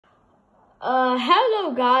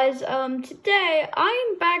Hello guys, today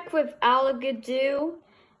I'm back with Algodoo,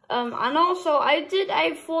 and also I did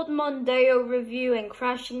a Ford Mondeo review and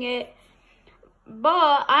crashing it,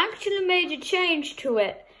 but I actually made a change to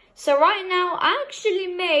it. So right now, I actually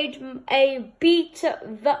made a beta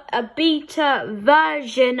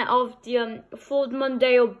version of the Ford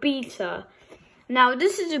Mondeo beta. Now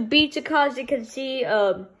this is a beta car, as you can see,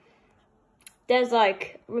 there's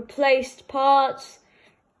like replaced parts,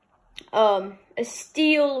 a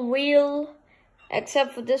steel wheel,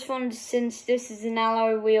 except for this one since this is an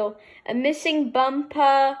alloy wheel, a missing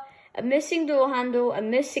bumper, a missing door handle, a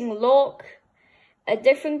missing lock, a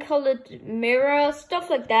different colored mirror, stuff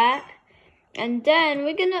like that. And then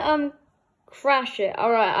we're gonna crash it.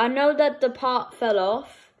 Alright, I know that the part fell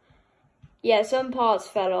off. Yeah, some parts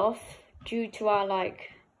fell off due to our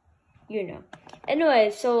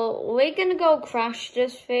Anyway, so we're gonna go crash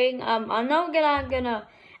this thing. I know that I'm gonna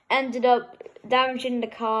ended up damaging the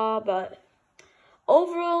car, but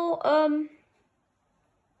overall,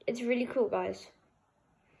 it's really cool, guys.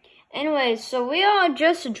 Anyway, so we are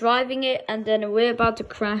just driving it, and then we're about to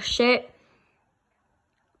crash it.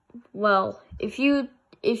 Well, if you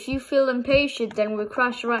feel impatient, then we'll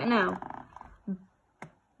crash right now.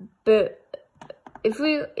 But if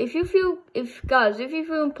you feel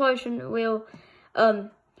impatient, we'll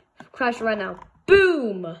crash right now.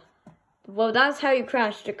 Boom! Well, that's how you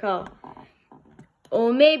crash the car.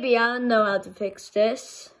 Or maybe I don't know how to fix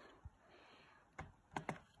this.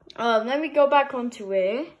 Let me go back onto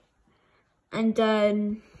it. And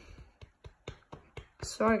then,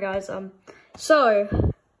 sorry guys, so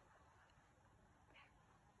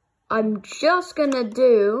I'm just gonna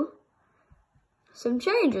do some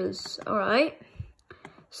changes, alright?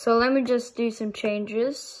 So let me just do some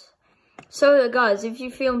changes. So guys, if you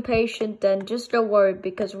feel impatient, then just don't worry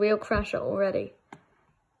because we'll crash it already.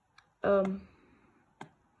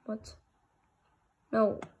 What?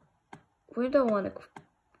 No, we don't want to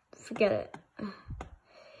forget it.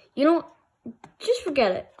 You know, just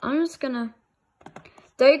forget it. I'm just gonna,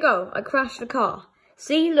 there you go, I crashed the car.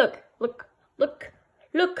 See, look, we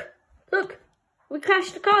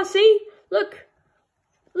crashed the car, see? Look,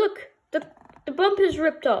 the bumper's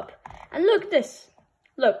ripped up. And look this,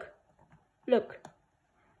 look.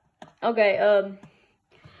 Okay,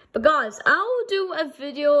 but guys, I'll do a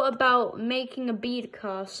video about making a beta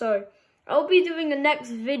car, so I'll be doing the next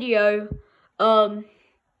video.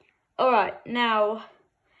 Alright, now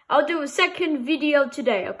I'll do a second video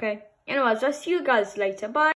today, okay? Anyways, I'll see you guys later. Bye.